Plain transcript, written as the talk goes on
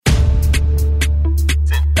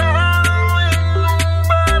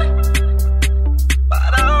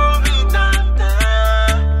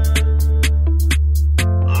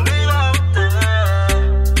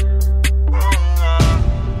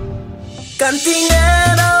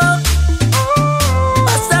cantinero,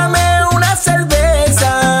 pásame una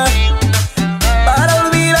cerveza para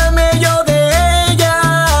olvidarme yo de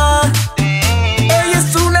ella. Ella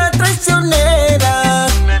es una traicionera,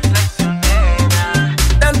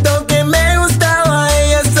 tanto que me gustaba,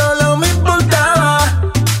 ella solo me importaba.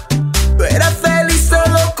 Tú eras feliz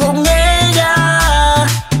solo con ella.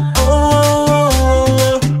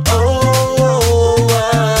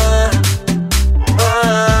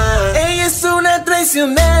 Ella es una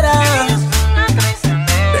traicionera.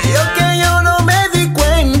 Creyó que yo no me di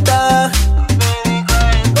cuenta.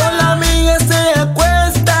 Con la amiga se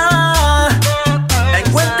acuesta, la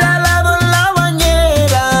encuentra al lado en la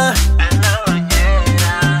bañera,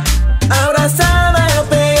 abrazadas,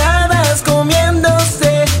 pegadas,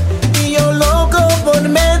 comiéndose, y yo loco por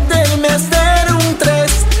meterme a hacer un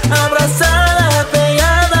tres. Abrazadas,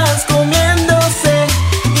 pegadas, comiéndose,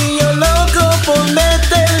 y yo loco por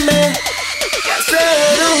meterme a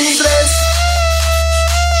hacer un tres.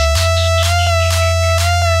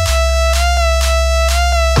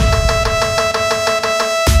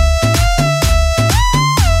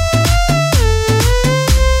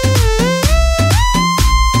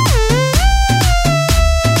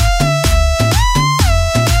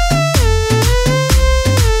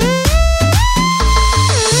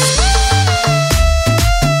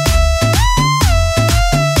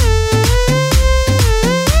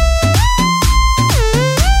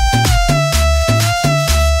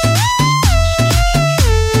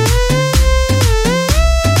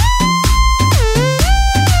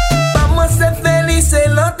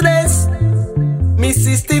 Me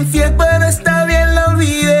hiciste infiel, pero está bien, lo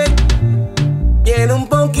olvidé. Quiero un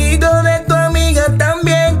poquito de tu amiga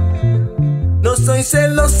también. No soy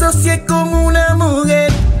celoso si es con una mujer.